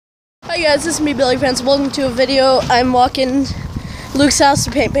Hi guys, this is me, Billy Fans. Welcome to a video. I'm walking Luke's house to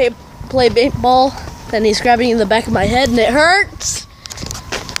play paintball. Then he's grabbing the back of my head and it hurts.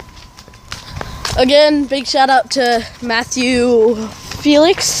 Again, big shout out to Matthew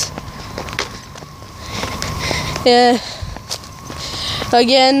Felix.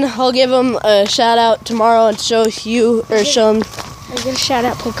 Again, I'll give him a shout out tomorrow and show him. Are you gonna shout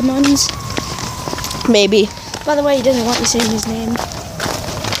out Pokemons? Maybe. By the way, he doesn't want you saying his name.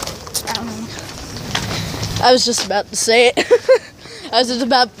 I don't know. I was just about to say it. I was just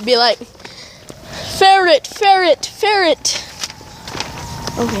about to be like, ferret, ferret, ferret.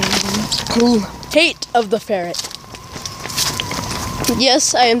 Okay. Hate of the ferret.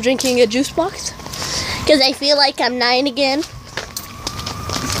 Yes, I am drinking a juice box because I feel like I'm 9 again.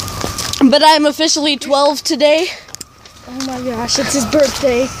 But I'm officially 12 today. Oh my gosh, it's his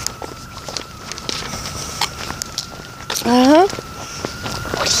birthday. Uh-huh.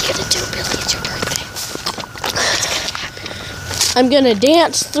 What are you gonna do, Billy? It's your birthday. What's gonna happen? I'm gonna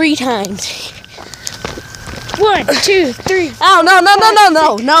dance 3 times. 1, 2, 3. Oh, no. 7,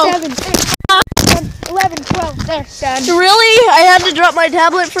 8, 9, 10, 11, 12. There, done. Really? I had to drop my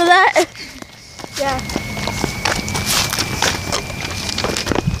tablet for that? Yeah.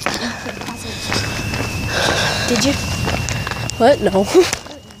 Did you? What? No.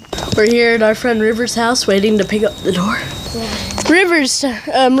 We're here at our friend River's house waiting to pick up the door. Yeah.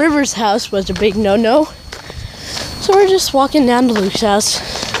 River's house was a big no-no. So we're just walking down to Luke's house.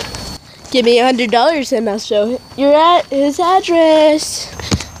 Give me $100 and I'll show you his address.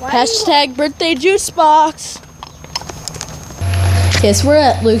 Hashtag birthday juice box. Okay, so we're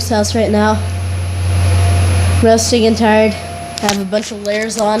at Luke's house right now. Resting and tired. Have a bunch of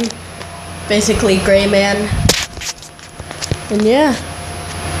layers on. Basically gray man. And yeah.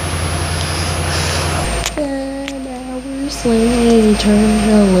 10 hours later,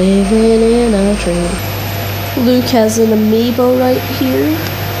 living in a dream. Luke has an amiibo right here.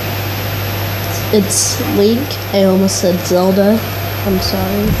 It's Link. I almost said Zelda. I'm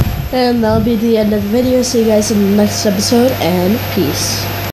sorry. And that'll be the end of the video. See you guys in the next episode, and peace.